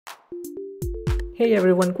Hey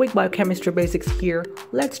everyone, quick biochemistry basics here.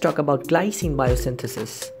 Let's talk about glycine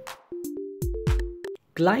biosynthesis.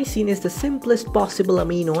 Glycine is the simplest possible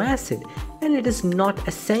amino acid and it is not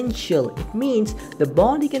essential. It means the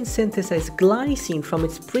body can synthesize glycine from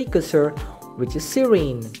its precursor, which is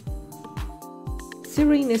serine.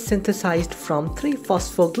 Serine is synthesized from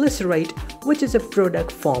 3-phosphoglycerate, which is a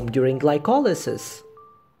product formed during glycolysis.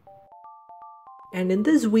 And in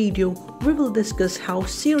this video, we will discuss how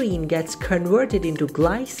serine gets converted into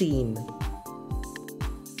glycine.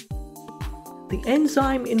 The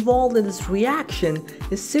enzyme involved in this reaction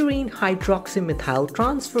is serine hydroxymethly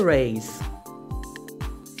transferase.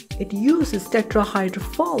 It uses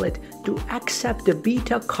tetrahydrofolate to accept the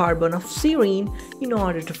beta carbon of serine in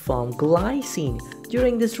order to form glycine.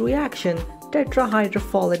 During this reaction,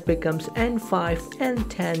 tetrahydrofolate becomes N5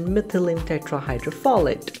 N10 methylene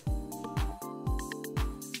tetrahydrofolate.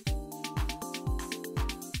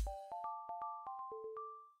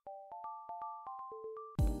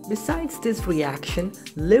 Besides this reaction,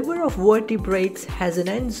 liver of vertebrates has an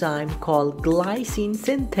enzyme called glycine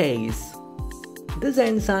synthase. This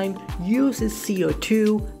enzyme uses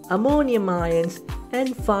CO2, ammonium ions,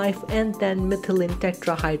 N5 N10 methylene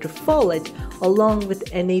tetrahydrofolate along with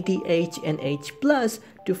NADH and H+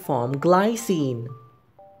 to form glycine.